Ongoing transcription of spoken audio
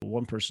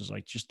one person's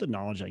like, just the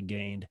knowledge I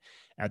gained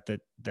at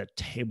that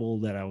table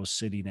that I was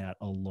sitting at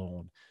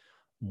alone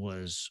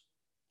was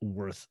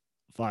worth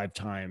 5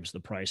 times the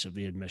price of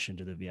the admission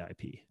to the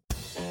VIP.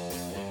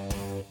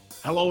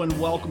 Hello and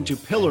welcome to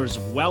Pillars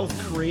of Wealth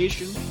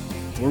Creation,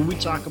 where we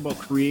talk about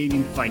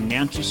creating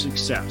financial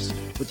success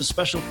with a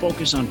special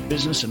focus on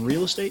business and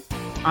real estate.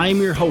 I'm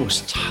your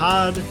host,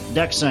 Todd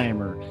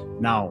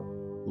Dexheimer. Now,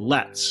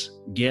 let's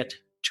get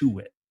to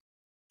it.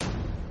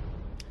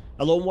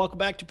 Hello and welcome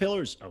back to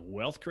Pillars of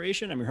Wealth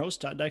Creation. I'm your host,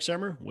 Todd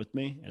Dexheimer. With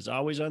me, as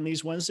always, on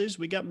these Wednesdays,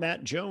 we got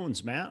Matt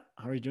Jones. Matt,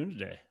 how are you doing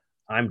today?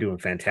 I'm doing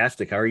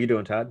fantastic. How are you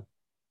doing, Todd?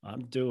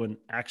 I'm doing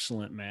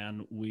excellent,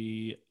 man.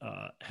 We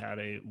had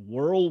a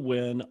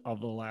whirlwind of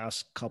the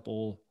last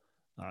couple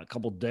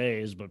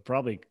days, but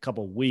probably a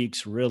couple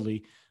weeks,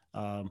 really.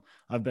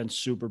 I've been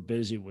super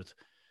busy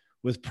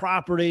with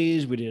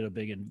properties. We did a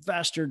big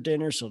investor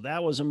dinner, so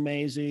that was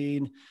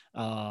amazing.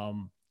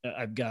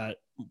 I've got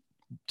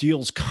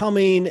deals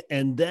coming,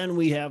 and then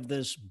we have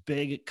this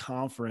big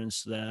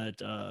conference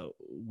that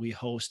we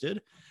hosted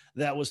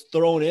that was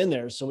thrown in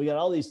there. So we got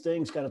all these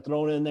things kind of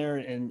thrown in there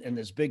in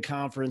this big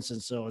conference.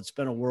 And so it's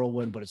been a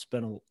whirlwind, but it's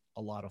been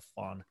a lot of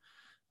fun.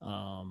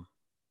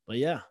 But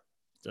yeah,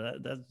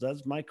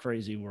 that's my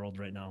crazy world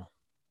right now.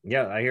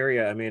 Yeah, I hear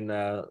you. I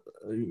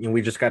mean,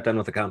 we just got done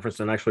with the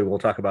conference, and actually we'll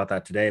talk about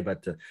that today.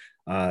 But,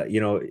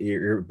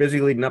 you're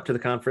busy leading up to the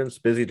conference,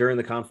 busy during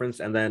the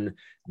conference. And then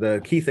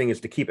the key thing is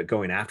to keep it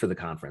going after the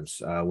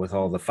conference with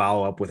all the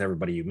follow up with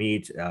everybody you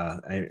meet.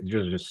 And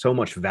there's just so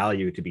much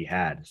value to be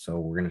had. So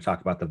we're going to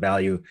talk about the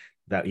value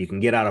that you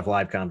can get out of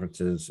live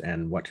conferences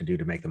and what to do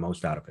to make the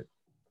most out of it.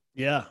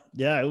 Yeah.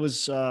 It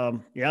was it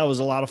was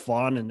a lot of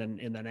fun. And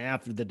then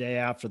after the day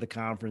after the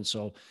conference.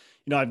 So,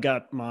 I've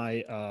got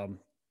my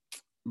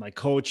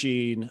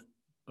coaching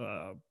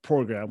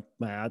program,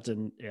 Matt,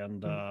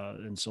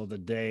 and so the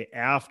day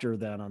after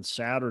that on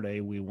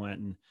Saturday, we went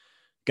and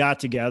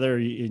got together,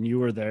 and you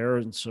were there,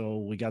 and so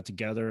we got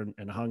together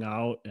and hung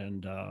out,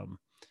 and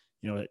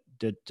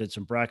did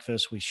some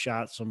breakfast. We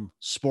shot some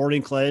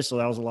sporting clay, so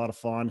that was a lot of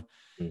fun,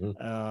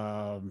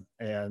 and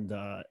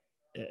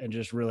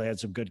just really had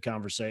some good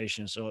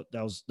conversation. So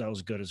that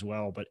was good as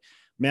well. But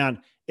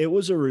man, it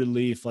was a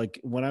relief. Like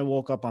when I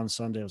woke up on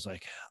Sunday, I was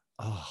like,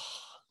 oh,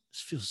 this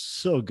feels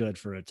so good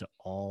for it to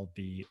all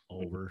be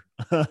over,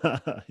 but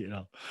at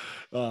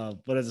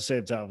the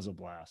same time, it was a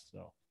blast.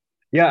 So,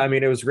 yeah, I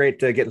mean, it was great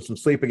getting some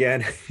sleep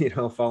again,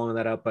 following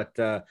that up. But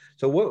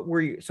so what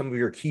were some of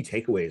your key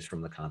takeaways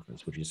from the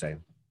conference, would you say?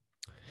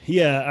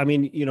 Yeah, I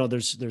mean,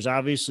 there's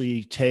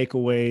obviously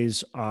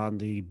takeaways on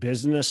the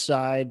business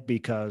side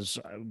because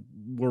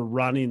we're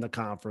running the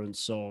conference.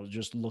 So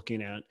just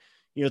looking at,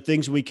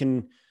 things we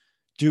can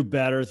do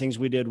better, things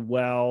we did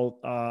well,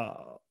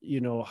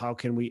 how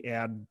can we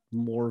add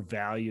more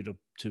value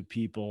to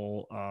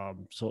people?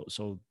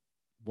 So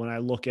when I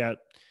look at,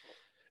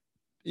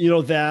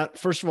 that,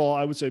 first of all,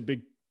 I would say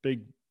big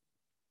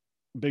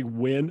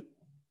win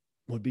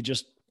would be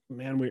just,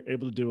 man, we're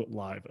able to do it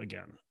live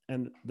again.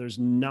 And there's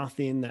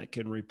nothing that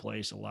can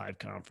replace a live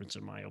conference,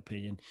 in my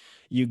opinion.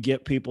 You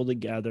get people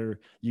together,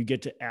 you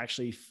get to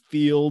actually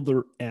feel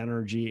their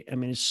energy. I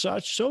mean, it's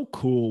so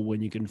cool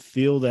when you can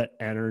feel that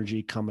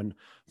energy coming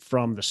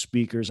from the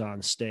speakers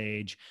on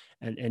stage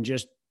and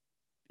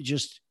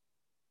just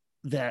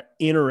that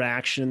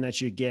interaction that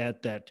you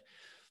get, that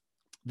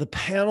the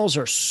panels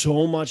are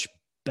so much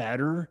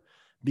better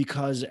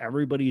because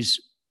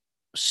everybody's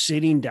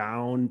sitting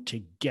down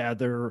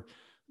together.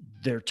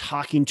 They're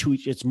talking to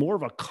each, it's more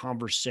of a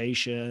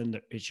conversation.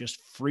 It's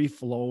just free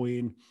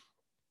flowing.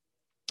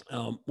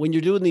 When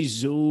you're doing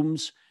these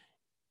Zooms,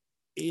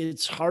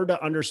 it's hard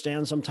to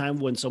understand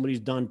sometimes when somebody's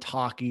done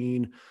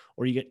talking,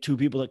 or you get two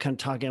people that kind of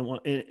talk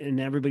and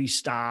everybody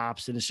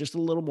stops. And it's just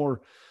a little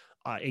more,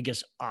 I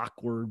guess,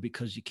 awkward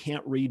because you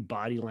can't read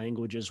body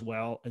language as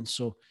well. And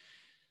so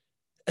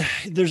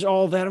there's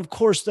all that, of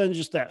course, then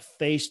just that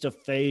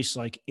face-to-face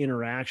like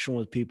interaction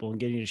with people and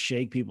getting to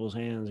shake people's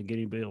hands and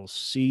getting to be able to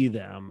see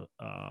them.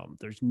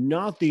 There's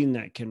nothing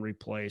that can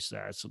replace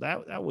that. So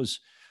that was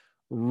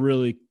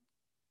really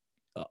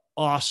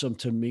awesome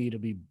to me to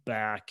be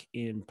back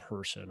in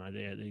person. I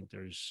think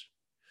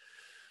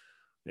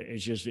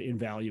it's just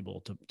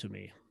invaluable to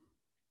me.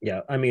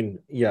 Yeah, I mean,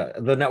 yeah,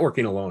 the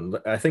networking alone,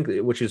 I think,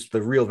 which is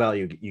the real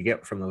value you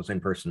get from those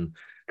in-person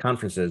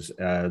conferences.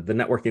 The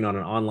networking on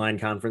an online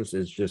conference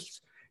is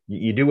just,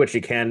 you do what you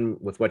can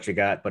with what you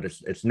got, but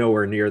it's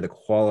nowhere near the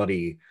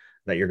quality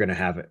that you're going to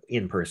have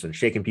in person,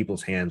 shaking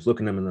people's hands,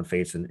 looking them in the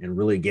face, and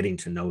really getting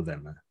to know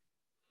them.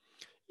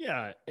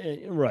 Yeah,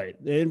 right.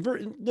 And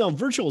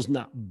virtual is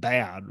not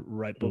bad,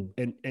 right? But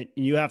and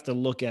you have to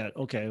look at,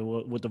 okay,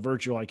 well, with the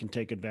virtual, I can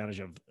take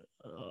advantage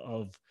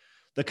of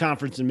the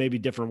conference in maybe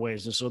different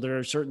ways. And so there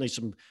are certainly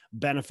some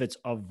benefits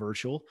of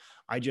virtual.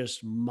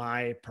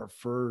 My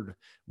preferred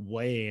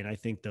way, and I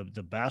think the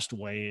best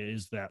way,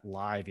 is that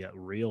live, yet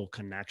real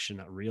connection,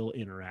 that real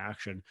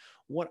interaction.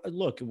 When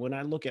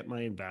I look at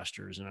my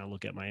investors and I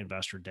look at my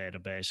investor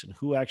database and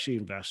who actually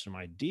invests in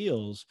my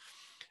deals,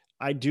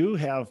 I do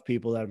have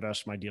people that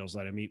invest in my deals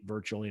that I meet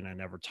virtually and I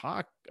never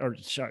talk, or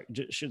sorry,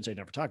 shouldn't say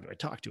never talk to. I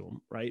talk to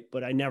them, right?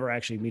 But I never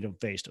actually meet them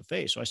face to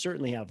face. So I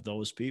certainly have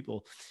those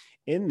people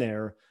in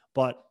there.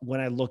 But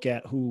when I look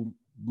at who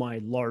my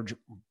large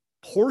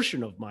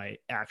portion of my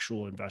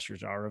actual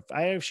investors are, if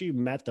I actually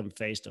met them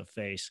face to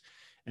face,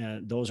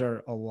 and those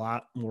are a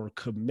lot more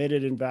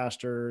committed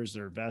investors.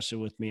 They're invested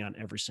with me on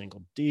every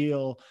single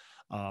deal.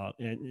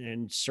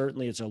 And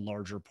certainly it's a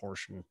larger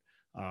portion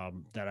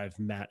that I've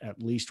met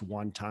at least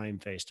one time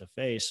face to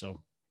face.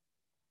 So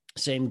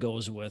same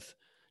goes with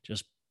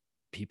just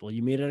people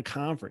you meet at a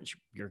conference.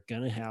 You're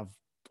going to have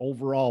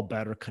overall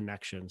better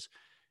connections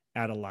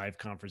at a live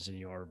conference than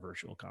you are a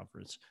virtual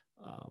conference.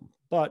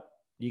 But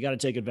you got to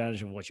take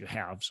advantage of what you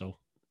have. So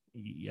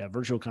yeah,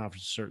 virtual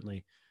conferences,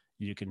 certainly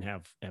you can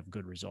have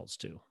good results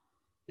too.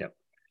 Yep.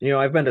 You know,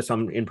 I've been to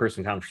some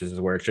in-person conferences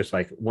where it's just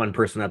like one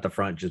person at the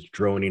front just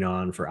droning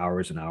on for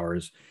hours and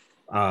hours.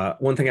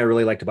 One thing I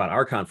really liked about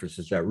our conference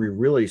is that we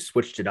really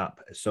switched it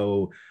up.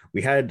 So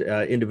we had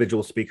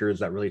individual speakers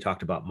that really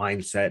talked about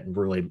mindset and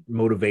really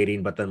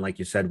motivating. But then, like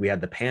you said, we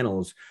had the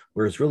panels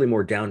where it's really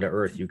more down to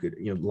earth. You could,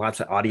 you know, lots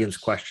of audience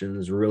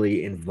questions,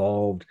 really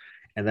involved,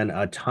 and then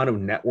a ton of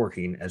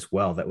networking as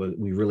well that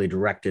we really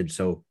directed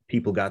so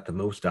people got the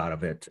most out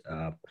of it.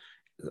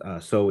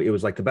 So it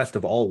was like the best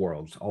of all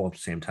worlds, all at the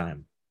same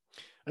time.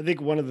 I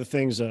think one of the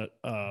things that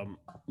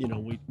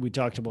we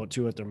talked about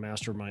too at their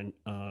mastermind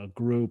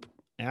group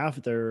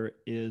after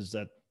is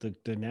that the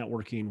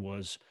networking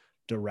was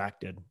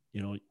directed.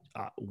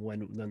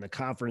 When the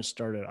conference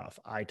started off,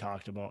 I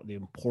talked about the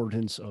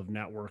importance of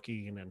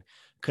networking and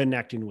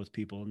connecting with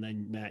people, and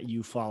then Matt,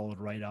 you followed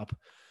right up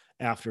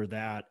after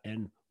that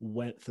and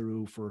went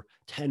through for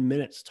 10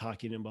 minutes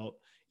talking about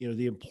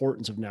the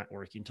importance of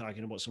networking,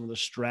 talking about some of the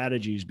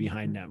strategies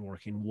behind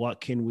networking. What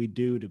can we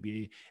do to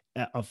be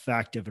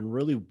effective, and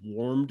really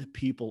warmed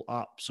people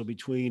up. So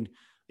between,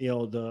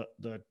 the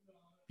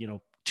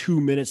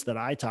 2 minutes that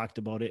I talked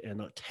about it and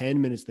the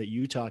 10 minutes that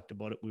you talked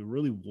about it, we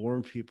really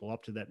warmed people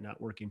up to that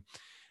networking.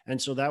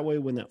 And so that way,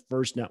 when that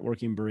first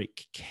networking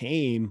break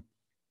came,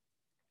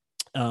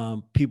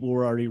 people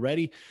were already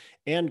ready.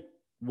 And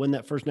when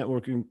that first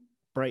networking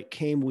break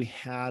came, we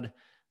had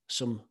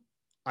some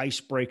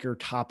icebreaker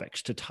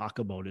topics to talk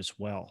about as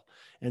well.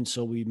 And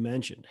so we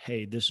mentioned,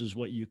 hey, this is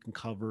what you can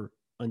cover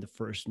on the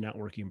first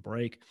networking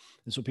break.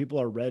 And so people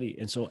are ready.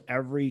 And so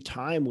every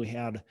time we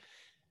had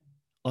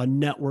a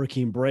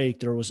networking break,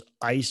 there was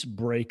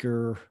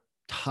icebreaker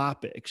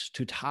topics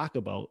to talk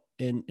about.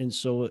 And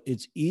so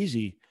it's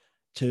easy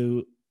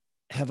to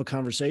have a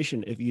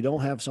conversation. If you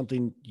don't have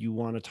something you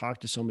want to talk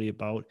to somebody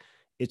about,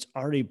 it's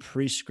already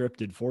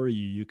pre-scripted for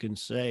you. You can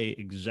say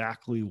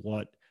exactly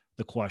what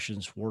the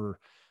questions were.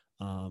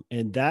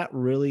 And that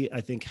really,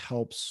 I think,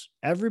 helps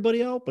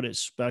everybody out, but it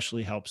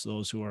especially helps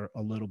those who are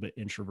a little bit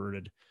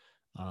introverted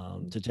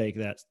to take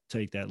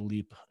that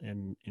leap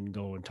and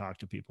go and talk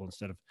to people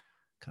instead of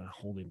kind of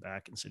holding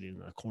back and sitting in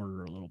the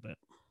corner a little bit.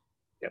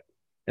 Yep.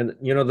 And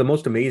the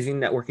most amazing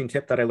networking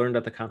tip that I learned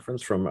at the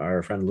conference from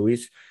our friend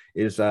Luis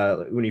is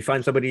when you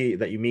find somebody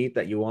that you meet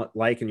that you want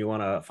and you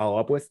want to follow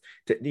up with,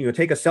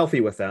 take a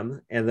selfie with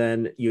them, and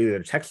then you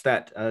either text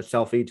that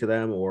selfie to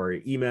them or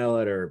email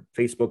it or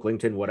Facebook,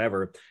 LinkedIn,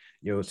 whatever.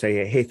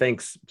 Say, hey,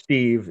 thanks,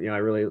 Steve. I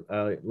really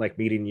like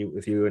meeting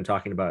with you and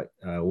talking about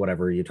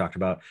whatever you talked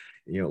about.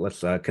 Let's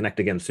connect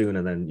again soon,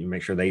 and then you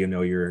make sure they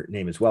know your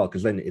name as well,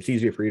 because then it's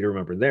easier for you to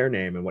remember their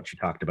name and what you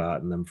talked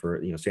about, and then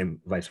for same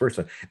vice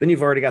versa. Then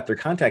you've already got their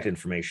contact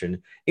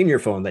information in your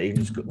phone that you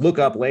just look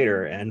up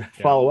later and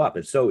follow up.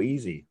 It's so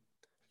easy.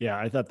 Yeah,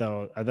 I thought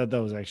that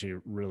was actually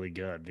really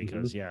good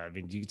because I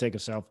mean, you can take a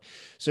selfie.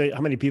 So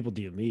how many people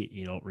do you meet?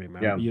 You don't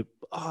remember. Yeah.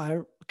 I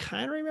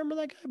kind of remember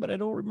that guy, but I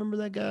don't remember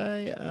that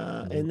guy.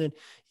 And then,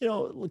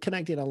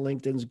 connecting on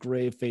LinkedIn's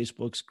great,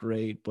 Facebook's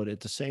great, but at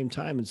the same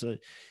time, it's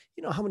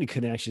how many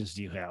connections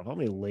do you have? How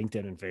many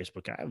LinkedIn and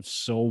Facebook? I have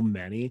so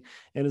many.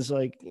 And it's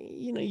like,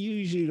 you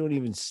usually don't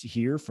even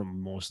hear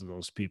from most of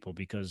those people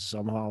because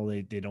somehow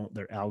they don't,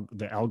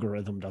 the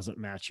algorithm doesn't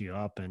match you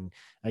up, and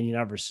you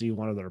never see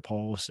one of their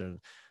posts. And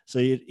so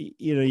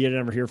you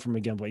never hear from them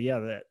again. But yeah,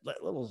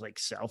 that little like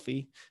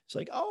selfie, it's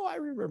like, oh, I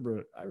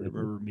remember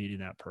meeting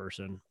that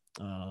person.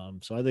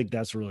 So I think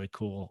that's a really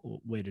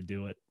cool way to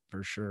do it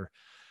for sure.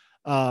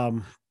 Yeah,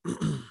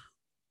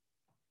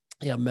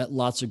 met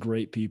lots of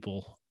great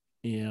people.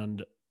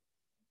 And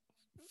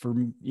for,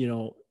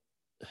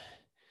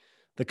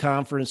 the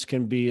conference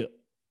can be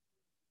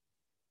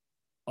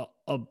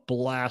a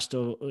blast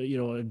of,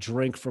 a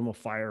drink from a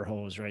fire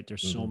hose, right?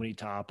 There's so many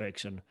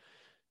topics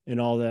and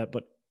all that.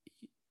 But,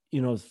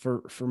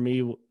 for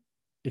me,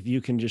 if you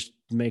can just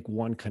make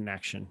one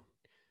connection,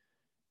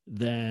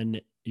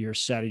 then you're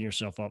setting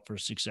yourself up for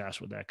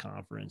success with that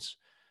conference.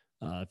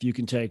 If you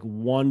can take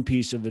one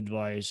piece of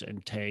advice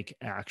and take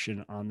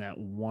action on that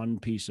one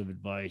piece of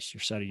advice,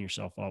 you're setting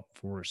yourself up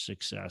for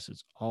success.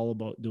 It's all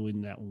about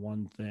doing that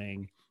one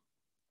thing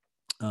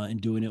and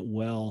doing it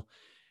well.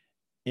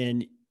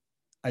 And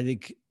I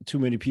think too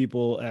many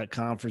people at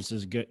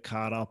conferences get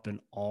caught up in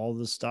all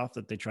the stuff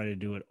that they try to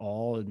do it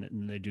all,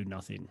 and they do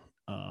nothing.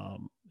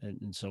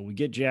 And so we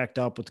get jacked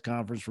up with the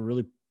conference.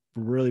 We're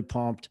really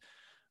pumped.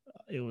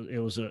 It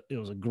was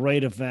a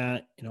great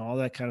event, all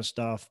that kind of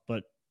stuff.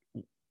 But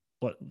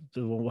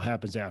what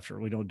happens after?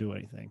 We don't do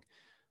anything.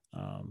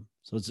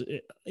 So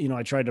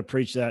I tried to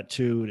preach that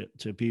too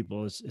to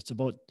people. It's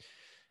about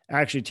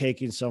actually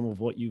taking some of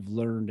what you've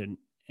learned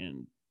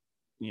and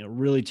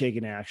really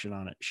taking action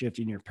on it,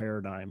 shifting your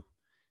paradigm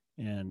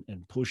and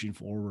pushing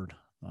forward.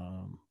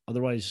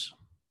 Otherwise,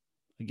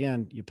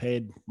 again, you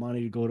paid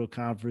money to go to a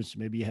conference.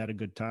 Maybe you had a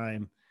good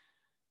time,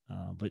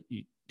 but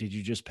did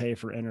you just pay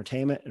for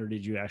entertainment, or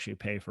did you actually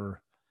pay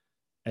for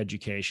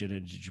education,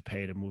 and did you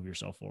pay to move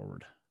yourself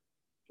forward?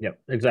 Yep,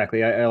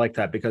 exactly. I like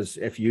that, because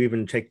if you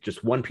even take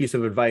just one piece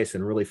of advice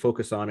and really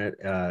focus on it,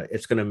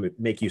 it's going to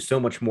make you so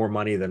much more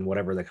money than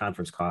whatever the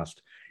conference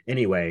cost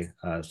anyway.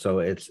 So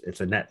it's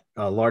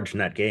a large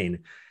net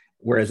gain.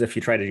 Whereas if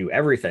you try to do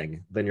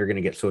everything, then you're going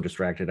to get so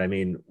distracted. I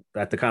mean,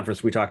 at the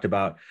conference we talked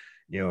about,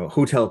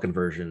 hotel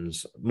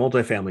conversions,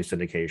 multifamily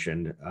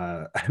syndication.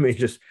 I mean,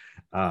 just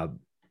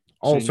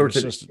all Senior sorts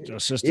of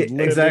assisted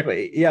living,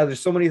 exactly. Yeah, there's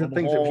so many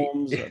things.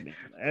 Homes, I mean,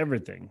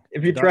 everything.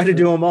 If you try to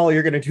do them all,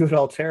 you're going to do it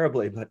all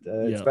terribly. But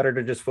it's Yeah. better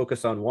to just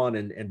focus on one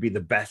and be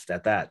the best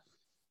at that.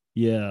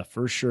 Yeah,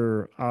 for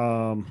sure.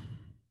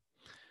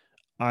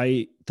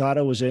 I thought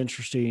it was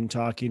interesting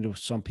talking to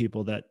some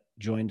people that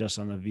joined us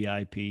on the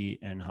VIP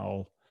and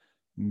how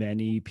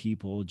many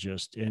people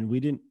and we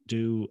didn't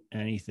do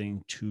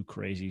anything too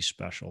crazy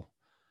special.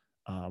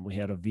 We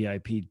had a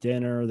VIP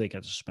dinner. They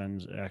got to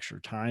spend extra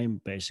time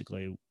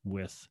basically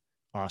with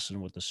us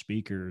and with the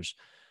speakers.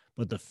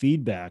 But the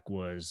feedback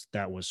was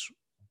that was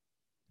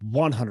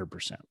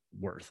 100%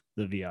 worth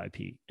the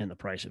VIP and the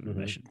price of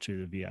admission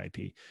to the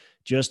VIP,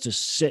 just to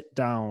sit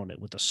down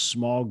with a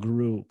small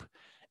group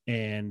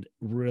and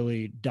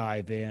really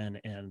dive in.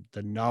 And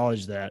the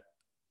knowledge that,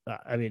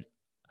 I mean,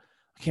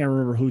 I can't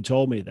remember who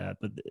told me that,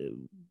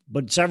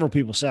 but several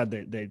people said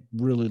they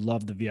really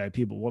loved the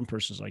VIP. But one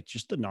person's like,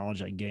 just the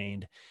knowledge I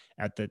gained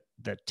at the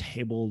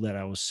table that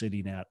I was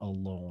sitting at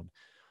alone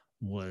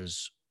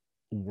was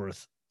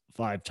worth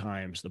 5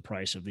 times the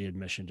price of the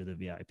admission to the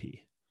VIP.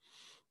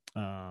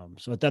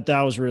 So I thought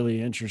that was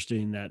really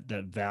interesting,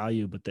 that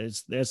value, but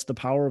that's the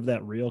power of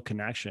that real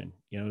connection.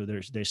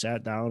 They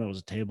sat down, it was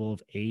a table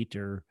of 8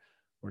 or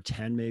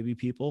 10 maybe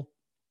people.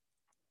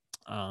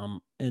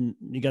 And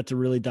you got to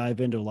really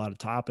dive into a lot of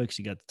topics.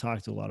 You got to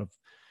talk to a lot of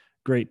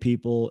great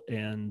people,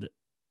 and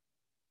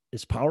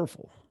it's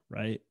powerful,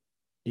 right?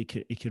 It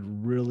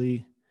could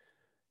really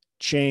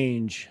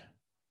change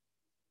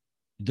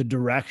the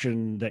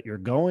direction that you're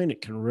going.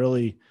 It can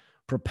really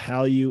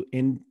propel you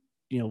in,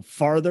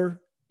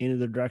 farther into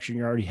the direction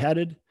you're already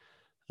headed.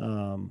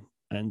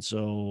 And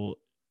so,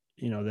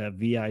 that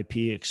VIP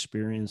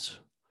experience,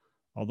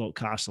 although it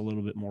costs a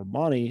little bit more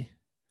money,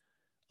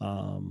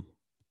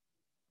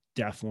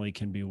 definitely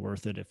can be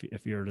worth it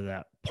if you're to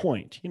that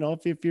point.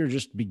 If you're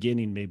just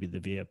beginning, maybe the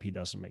VIP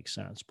doesn't make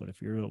sense. But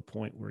if you're at a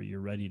point where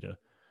you're ready to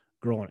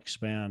grow and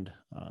expand,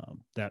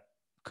 that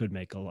could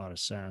make a lot of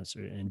sense,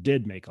 and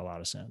did make a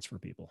lot of sense for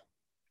people.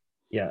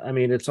 Yeah, I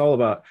mean, it's all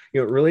about,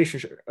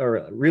 relationship,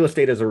 or real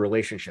estate is a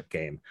relationship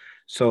game.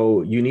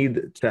 So you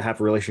need to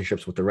have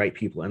relationships with the right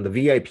people, and the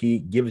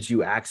VIP gives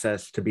you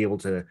access to be able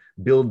to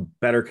build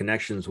better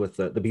connections with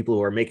the people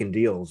who are making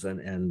deals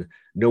and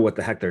know what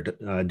the heck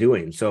they're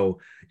doing. So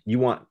you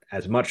want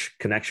as much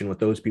connection with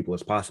those people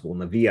as possible,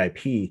 and the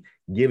VIP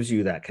gives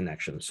you that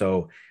connection.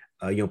 So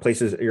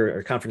places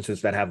or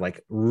conferences that have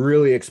like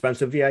really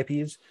expensive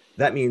VIPs,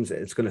 that means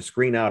it's going to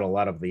screen out a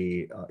lot of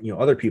the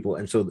other people.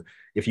 And so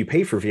if you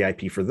pay for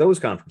VIP for those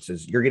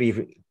conferences, you're getting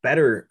even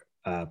better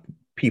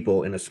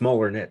people in a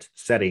smaller knit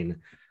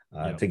setting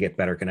to get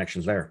better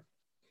connections there.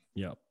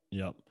 Yep.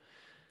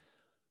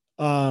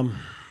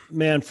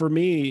 Man, for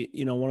me,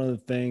 one of the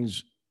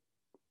things,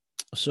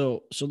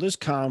 so this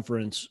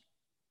conference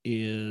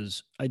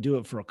I do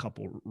it for a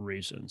couple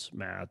reasons,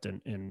 Matt,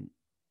 and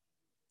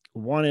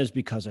one is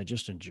because I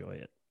just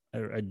enjoy it.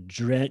 I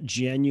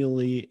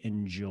genuinely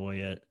enjoy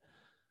it.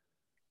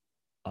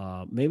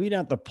 Maybe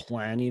not the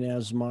planning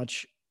as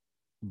much,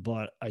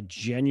 but I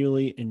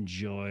genuinely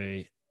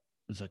enjoy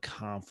the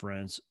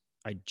conference.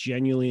 I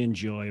genuinely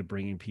enjoy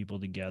bringing people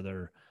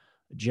together.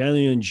 I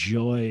genuinely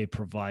enjoy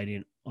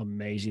providing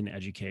amazing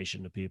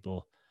education to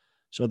people.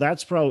 So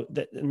that's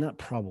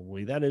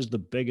that is the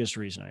biggest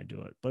reason I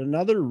do it. But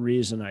another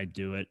reason I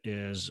do it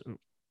is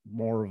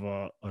more of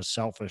a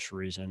selfish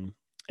reason,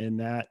 and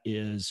that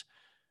is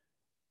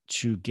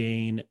to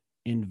gain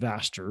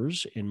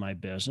investors in my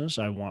business.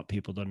 I want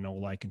people to know,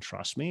 like, and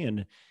trust me.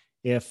 And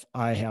if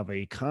I have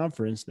a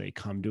conference, they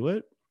come to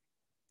it,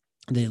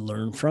 they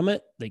learn from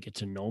it, they get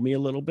to know me a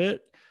little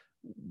bit.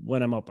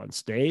 When I'm up on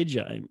stage,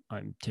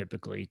 I'm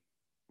typically,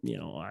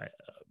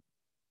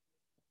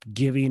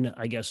 giving,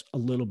 I guess, a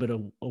little bit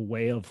of a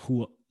way of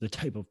who the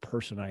type of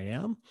person I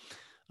am.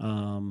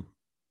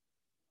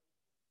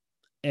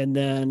 and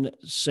then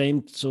so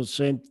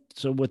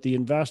with the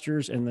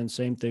investors, and then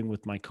same thing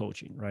with my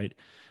coaching, right?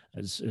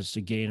 As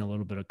to gain a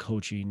little bit of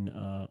coaching,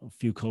 a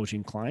few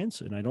coaching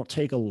clients. And I don't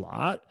take a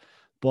lot,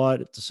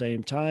 but at the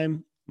same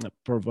time, it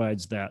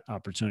provides that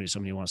opportunity.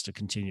 Somebody wants to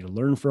continue to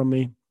learn from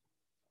me,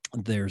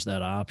 there's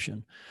that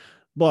option.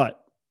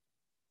 But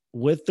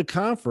with the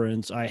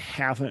conference, I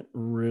haven't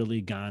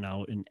really gone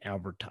out and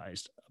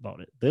advertised about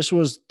it.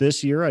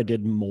 This year I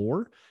did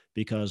more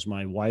because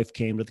my wife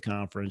came to the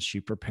conference.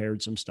 She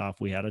prepared some stuff.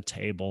 We had a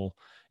table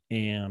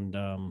and,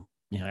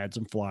 had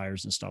some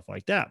flyers and stuff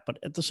like that. But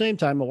at the same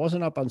time, it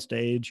wasn't up on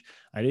stage.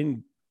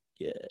 It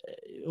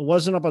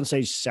wasn't up on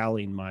stage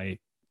selling my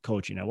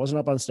coaching. I wasn't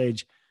up on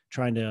stage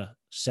trying to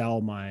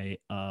sell my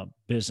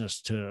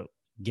business to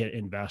get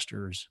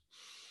investors.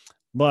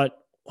 But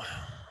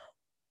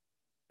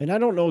and I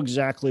don't know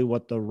exactly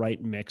what the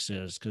right mix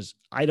is because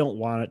I don't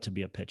want it to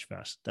be a pitch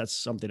fest. That's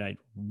something I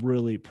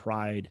really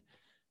pride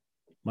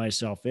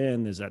myself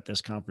in, is that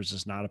this conference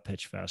is not a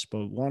pitch fest.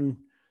 But one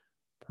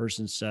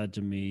person said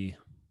to me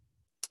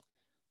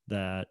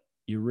that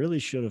you really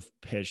should have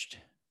pitched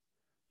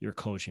your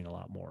coaching a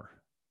lot more.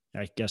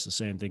 I guess the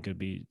same thing could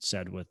be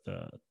said with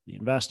the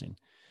investing,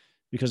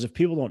 because if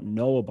people don't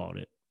know about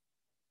it,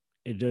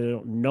 they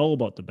don't know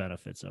about the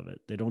benefits of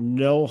it, they don't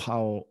know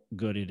how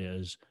good it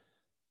is,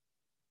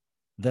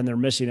 then they're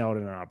missing out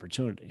on an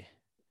opportunity.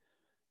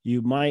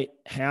 You might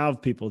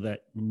have people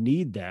that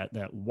need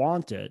that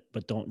want it,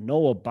 but don't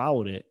know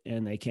about it,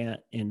 and they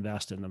can't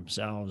invest in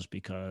themselves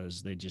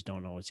because they just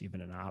don't know it's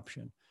even an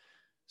option.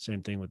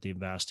 Same thing with the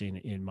investing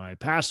in my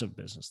passive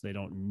business. They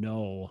don't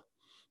know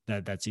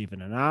that that's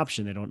even an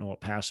option. They don't know what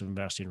passive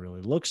investing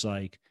really looks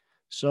like.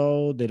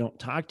 So they don't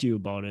talk to you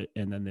about it,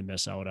 and then they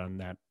miss out on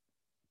that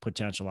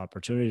potential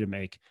opportunity to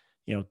make,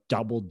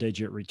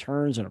 double-digit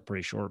returns in a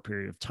pretty short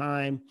period of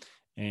time.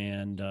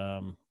 And,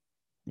 and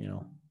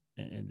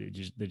they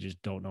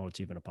just don't know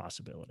it's even a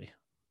possibility.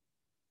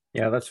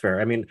 Yeah, that's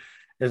fair. I mean,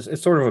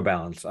 it's sort of a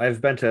balance. I've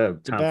been to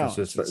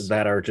conferences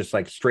that are just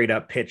like straight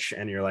up pitch,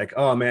 and you're like,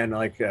 oh man,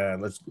 like I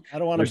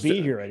don't want to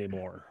be here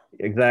anymore.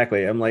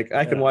 Exactly. I'm like,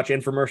 I can watch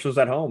infomercials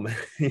at home.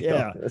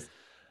 Yeah.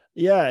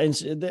 Yeah.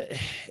 And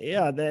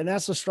and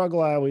that's the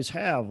struggle I always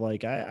have.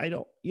 Like, I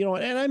don't,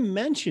 and I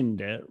mentioned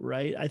it,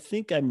 right? I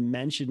think I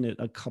mentioned it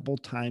a couple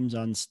times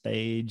on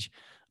stage,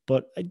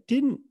 but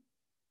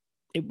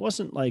it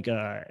wasn't like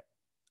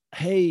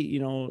hey,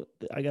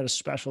 I got a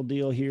special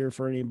deal here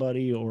for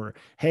anybody, or,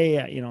 hey,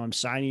 I'm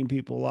signing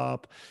people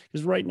up.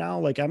 Because right now,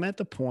 like, I'm at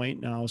the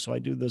point now, so I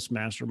do this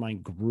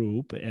mastermind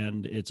group,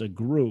 and it's a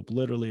group,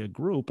 literally a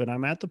group. And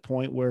I'm at the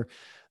point where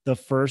the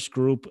first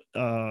group,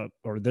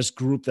 or this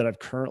group that I've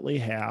currently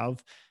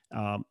have,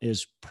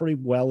 is pretty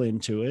well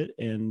into it,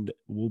 and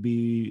will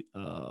be,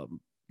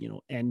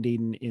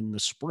 ending in the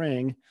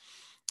spring,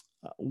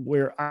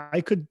 where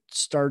I could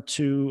start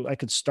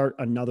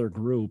another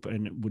group,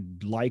 and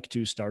would like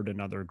to start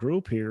another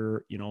group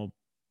here,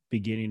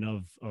 beginning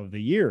of the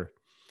year.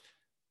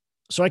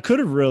 So I could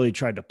have really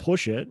tried to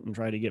push it and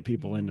try to get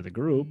people into the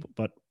group,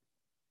 but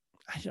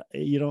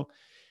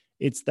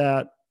it's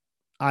that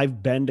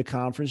I've been to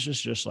conferences,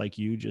 just like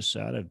you just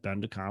said. I've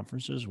been to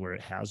conferences where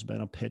it has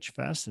been a pitch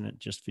fest, and it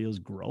just feels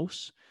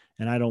gross.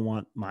 And I don't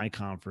want my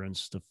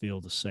conference to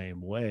feel the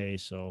same way.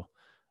 So,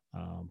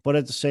 but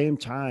at the same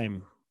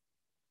time,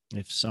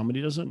 if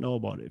somebody doesn't know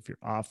about it, if you're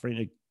offering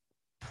a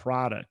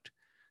product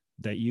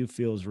that you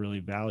feel is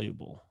really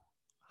valuable,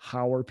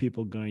 how are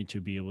people going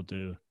to be able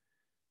to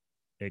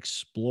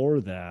explore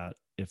that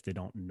if they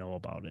don't know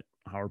about it?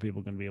 How are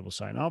people going to be able to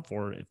sign up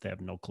for it if they have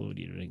no clue it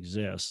even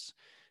exists?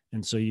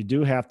 And so you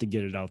do have to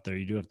get it out there.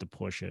 You do have to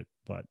push it,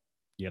 but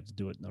you have to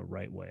do it in the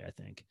right way, I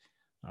think.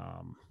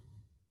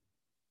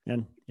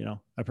 And,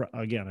 I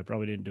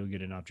probably didn't do a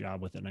good enough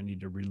job with it. I need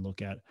to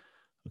relook at,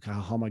 okay,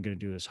 how am I going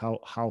to do this?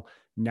 How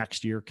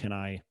next year can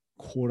I,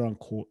 quote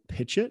unquote,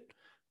 pitch it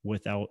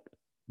without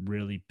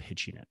really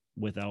pitching it,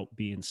 without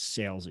being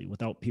salesy,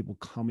 without people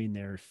coming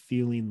there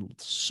feeling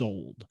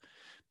sold?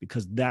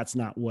 Because that's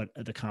not what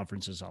the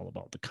conference is all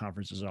about. The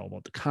conference is all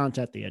about the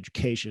content, the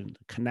education,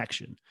 the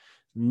connection,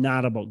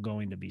 not about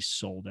going to be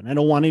sold. And I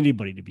don't want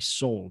anybody to be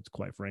sold,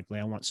 quite frankly.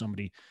 I want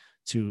somebody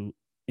to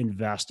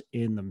invest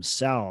in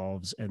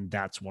themselves, and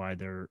that's why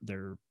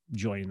they're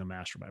joining the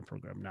mastermind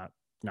program, not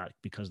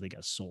because they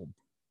got sold.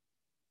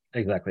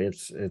 Exactly.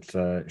 It's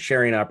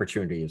sharing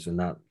opportunities and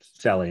not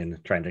selling,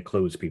 trying to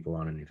close people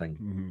on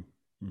anything.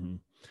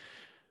 Mm-hmm.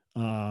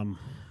 Mm-hmm.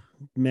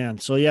 Man.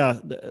 So yeah,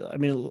 I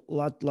mean,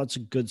 lots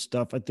of good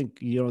stuff. I think,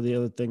 the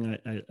other thing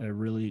I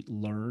really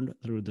learned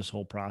through this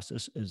whole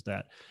process is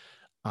that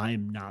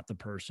I'm not the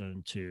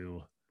person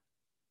to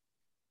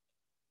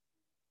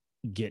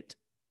get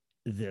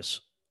this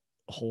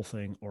whole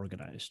thing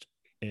organized.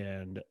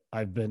 And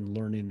I've been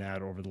learning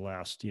that over the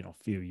last,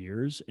 few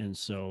years. And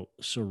so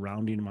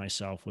surrounding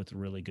myself with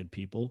really good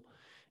people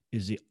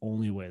is the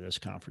only way this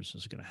conference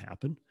is going to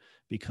happen,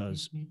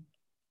 because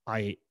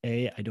I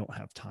don't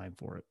have time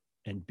for it.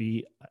 And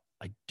B,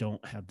 I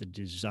don't have the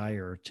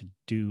desire to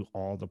do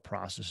all the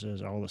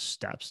processes, all the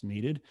steps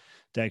needed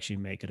to actually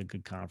make it a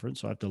good conference.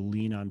 So I have to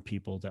lean on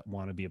people that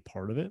want to be a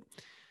part of it.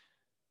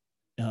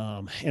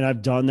 And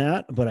I've done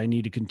that, but I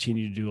need to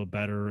continue to do a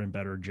better and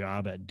better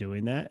job at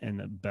doing that,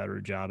 and a better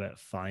job at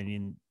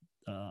finding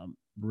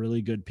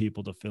really good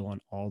people to fill in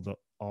all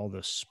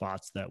the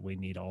spots that we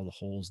need, all the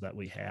holes that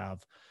we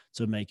have,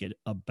 to make it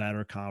a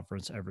better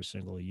conference every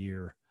single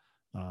year.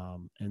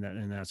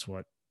 And that's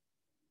what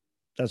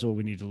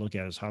we need to look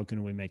at, is how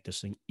can we make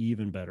this thing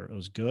even better? It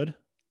was good.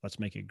 Let's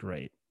make it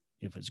great.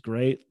 If it's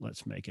great,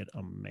 let's make it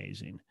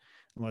amazing.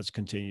 And let's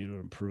continue to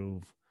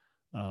improve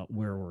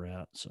where we're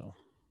at. So.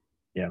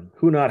 Yeah.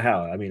 Who, not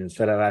how. I mean,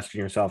 instead of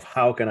asking yourself,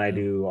 how can I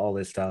do all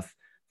this stuff?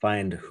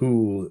 Find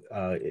who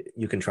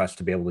you can trust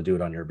to be able to do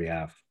it on your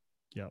behalf.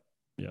 Yep.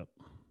 Yep.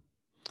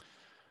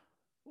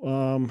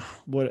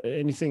 What,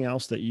 anything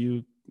else that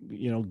you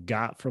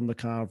got from the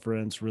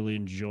conference, really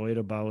enjoyed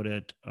about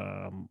it,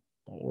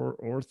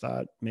 or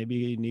thought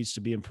maybe it needs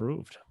to be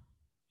improved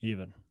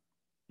even?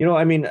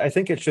 I mean, I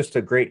think it's just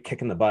a great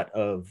kick in the butt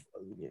of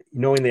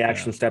knowing the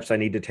action steps I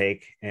need to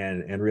take,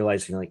 and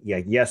realizing, like,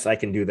 yeah, yes, I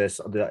can do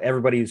this.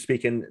 Everybody who's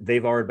speaking,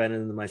 they've already been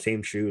in my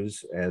same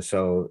shoes.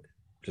 So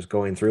just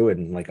going through it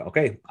and like,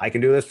 okay, I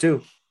can do this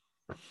too.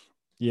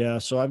 Yeah.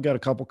 So I've got a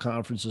couple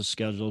conferences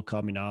scheduled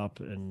coming up,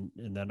 and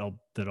then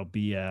that'll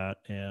be at.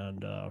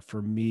 And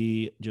for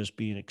me, just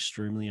being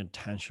extremely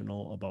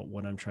intentional about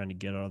what I'm trying to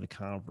get out of the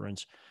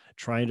conference,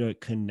 trying to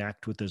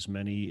connect with as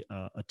many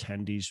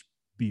attendees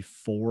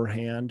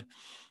beforehand.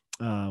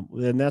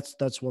 And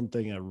that's one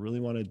thing I really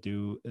want to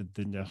do at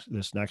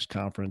this next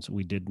conference.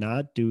 We did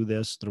not do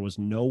this. There was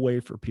no way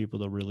for people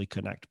to really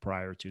connect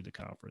prior to the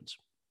conference.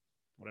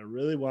 What I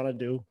really want to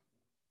do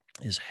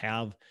is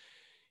have,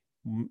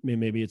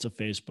 maybe it's a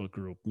Facebook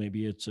group,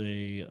 maybe it's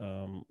a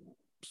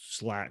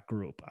Slack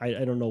group.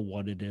 I don't know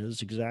what it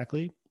is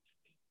exactly,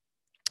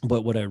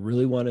 but what I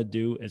really want to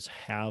do is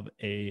have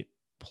a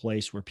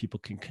place where people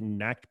can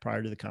connect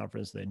prior to the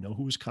conference. They know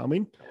who's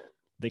coming.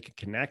 They can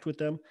connect with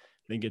them.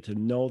 They get to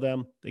know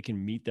them. They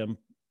can meet them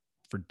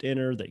for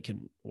dinner. They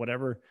can,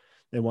 whatever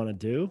they want to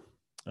do.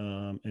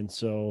 And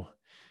so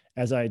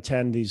as I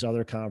attend these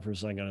other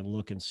conferences, I'm going to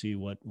look and see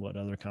what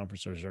other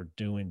conferences are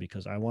doing,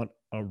 because I want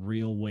a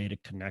real way to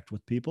connect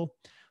with people.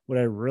 What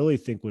I really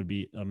think would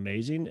be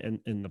amazing,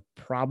 and the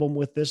problem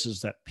with this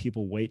is that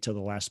people wait till the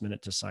last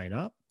minute to sign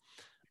up.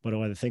 But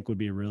what I think would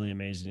be really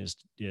amazing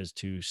is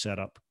to set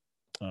up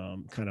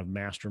kind of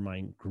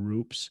mastermind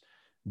groups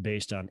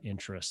based on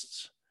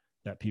interests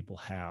that people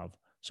have.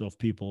 So if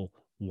people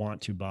want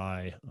to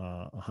buy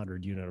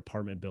 100-unit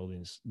apartment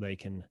buildings, they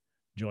can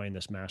join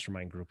this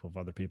mastermind group of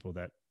other people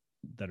that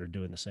are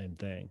doing the same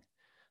thing,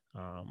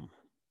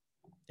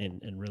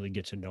 and really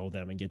get to know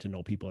them and get to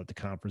know people at the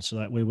conference. So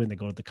that way, when they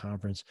go to the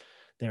conference,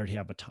 they already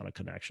have a ton of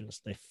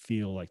connections. They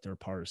feel like they're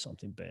part of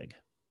something big.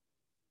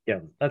 Yeah,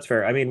 that's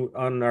fair. I mean,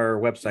 on our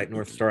website,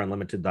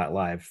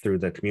 northstarunlimited.live, through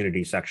the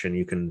community section,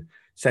 you can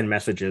send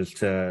messages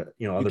to,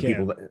 other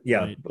people.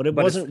 Right. But it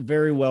wasn't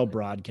very well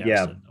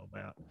broadcasted, though,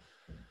 Matt.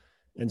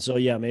 And so,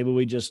 yeah, maybe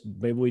we just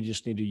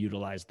need to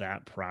utilize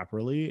that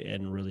properly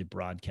and really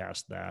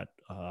broadcast that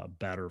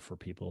better for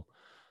people,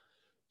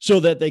 so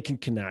that they can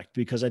connect,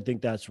 because I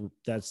think that's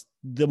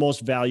the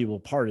most valuable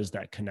part, is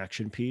that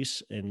connection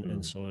piece.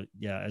 And so,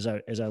 yeah, as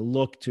I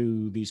look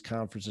to these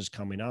conferences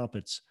coming up,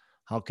 it's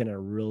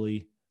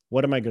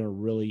what am I going to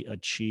really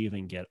achieve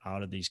and get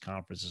out of these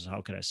conferences?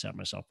 How can I set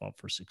myself up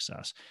for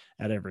success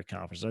at every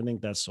conference? I think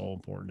that's so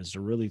important, is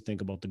to really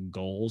think about the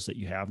goals that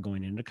you have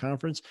going into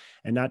conference,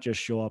 and not just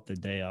show up the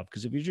day of.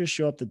 Because if you just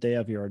show up the day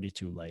of, you're already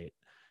too late.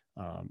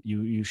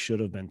 You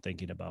should have been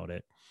thinking about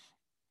it.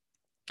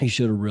 You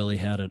should have really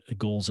had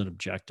goals and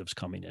objectives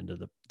coming into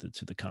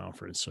the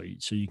conference, so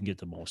you can get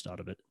the most out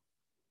of it.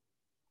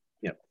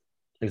 Yep.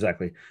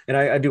 Exactly. And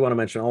I do want to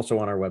mention also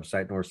on our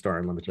website,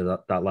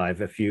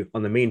 northstarunlimited.live, if you,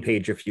 on the main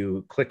page, if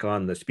you click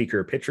on the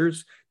speaker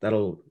pictures,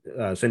 that'll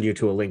send you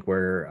to a link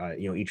where,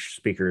 each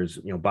speaker's,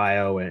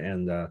 bio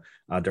and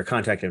their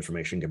contact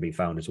information can be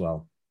found as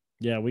well.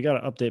 Yeah. We got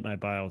to update my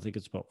bio. I think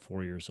it's about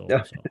 4 years old.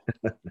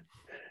 So.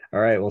 All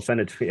right. We'll send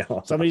it to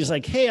you. Somebody's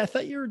like, hey, I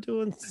thought you were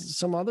doing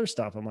some other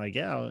stuff. I'm like,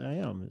 yeah, I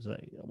am. It's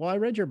like, well, I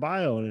read your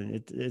bio and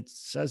it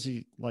says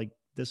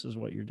this is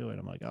what you're doing.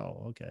 I'm like,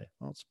 oh, okay.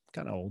 Well, it's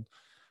kind of old.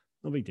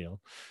 No big deal.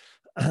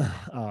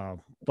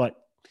 But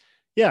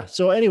yeah.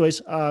 So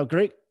anyways,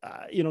 great,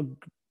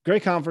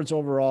 great conference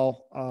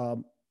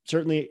overall.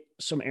 Certainly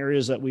some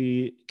areas that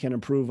we can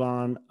improve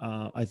on.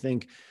 I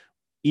think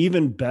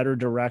even better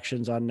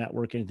directions on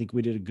networking. I think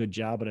we did a good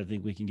job, but I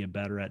think we can get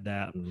better at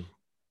that.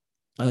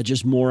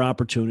 Just more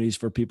opportunities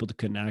for people to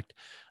connect,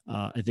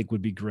 I think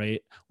would be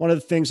great. One of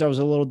the things I was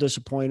a little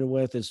disappointed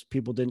with is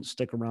people didn't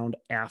stick around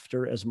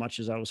after as much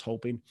as I was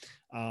hoping.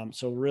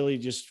 So really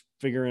just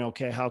figuring,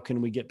 okay, how can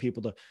we get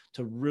people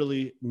to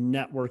really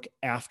network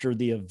after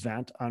the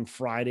event on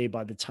Friday?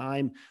 By the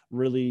time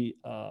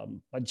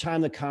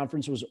the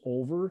conference was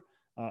over,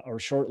 or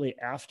shortly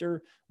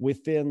after,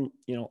 within,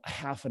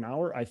 half an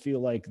hour, I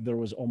feel like there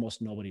was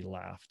almost nobody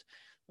left.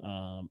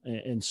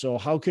 And so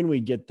how can we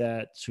get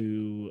that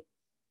to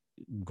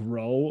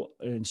grow?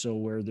 And so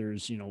where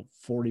there's,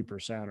 40%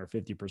 or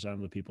 50%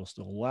 of the people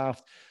still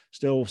left,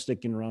 still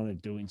sticking around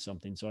and doing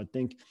something. So I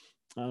think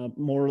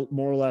more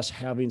or less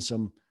having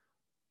some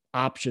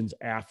options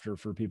after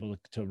for people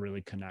to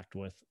really connect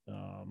with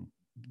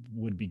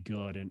would be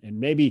good. And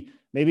maybe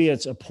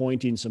it's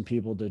appointing some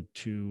people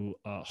to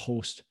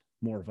host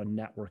more of a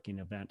networking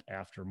event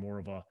after, more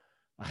of a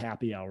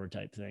happy hour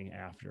type thing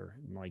after.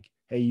 And like,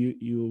 hey,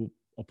 you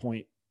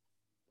appoint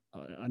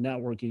a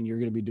networking, you're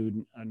going to be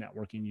doing a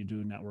networking, you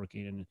do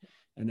networking,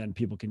 and then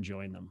people can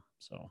join them.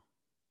 So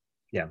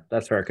yeah,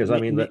 that's fair. Cause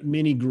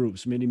mini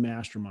groups, mini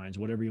masterminds,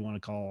 whatever you want to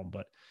call them,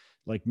 but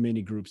like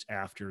mini groups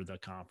after the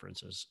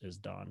conference is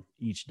done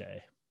each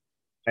day.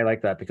 I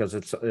like that because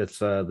it's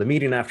the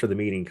meeting after the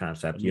meeting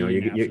concept. You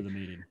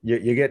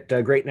get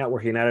great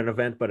networking at an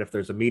event, but if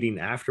there's a meeting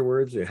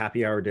afterwards, a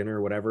happy hour, dinner,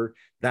 or whatever,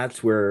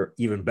 that's where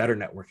even better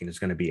networking is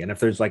going to be. And if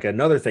there's like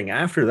another thing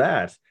after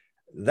that,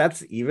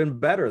 that's even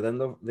better than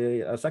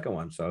the second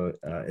one. So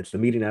it's the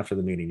meeting after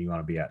the meeting you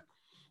want to be at.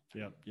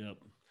 Yep.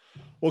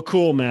 Well,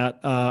 cool, Matt.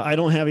 I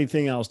don't have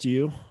anything else. Do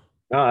you?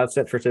 No, that's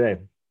it for today.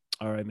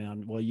 All right,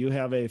 man. Well, you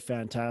have a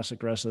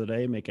fantastic rest of the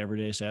day. Make every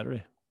day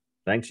Saturday.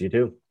 Thanks. You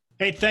too.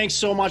 Hey, thanks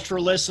so much for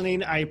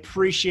listening. I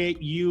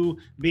appreciate you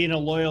being a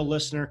loyal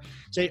listener.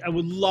 I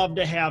would love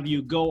to have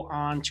you go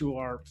on to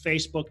our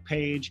Facebook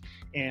page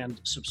and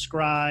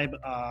subscribe,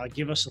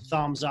 give us a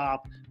thumbs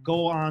up,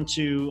 go on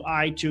to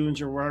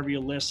iTunes or wherever you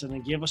listen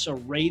and give us a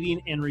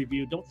rating and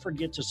review. Don't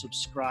forget to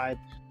subscribe.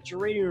 Your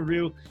rating and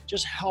review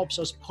just helps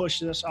us push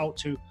this out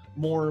to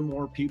more and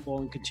more people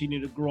and continue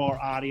to grow our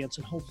audience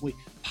and hopefully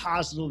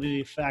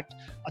positively affect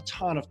a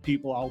ton of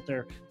people out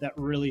there that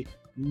really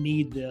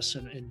need this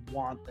and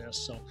want this.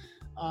 So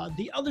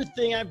the other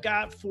thing I've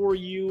got for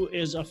you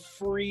is a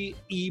free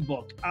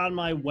ebook on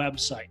my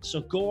website.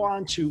 So go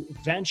on to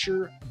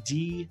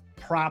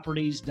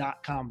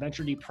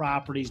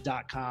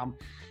venturedproperties.com,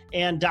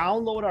 and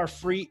download our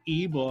free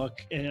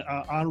ebook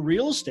on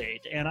real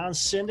estate and on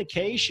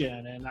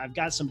syndication. And I've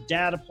got some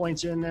data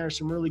points in there,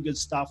 some really good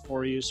stuff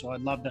for you. So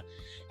I'd love to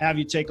have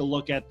you take a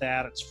look at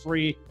that. It's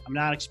free. I'm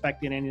not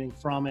expecting anything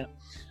from it.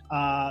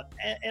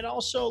 And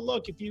also,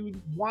 look, if you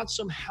want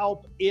some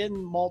help in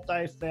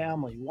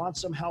multifamily, want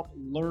some help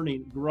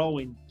learning,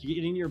 growing,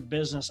 getting your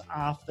business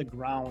off the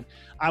ground,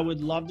 I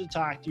would love to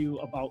talk to you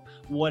about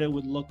what it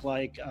would look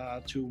like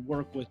to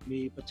work with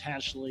me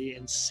potentially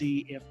and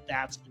see if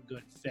that's a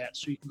good fit.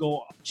 So you can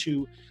go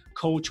to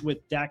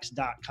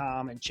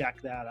coachwithdex.com and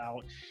check that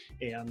out,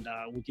 and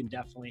we can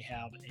definitely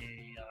have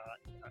a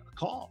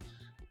call.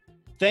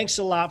 Thanks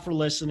a lot for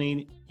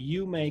listening.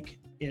 You make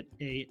it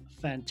a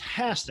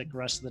fantastic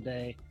rest of the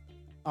day.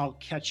 I'll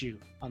catch you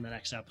on the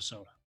next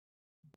episode.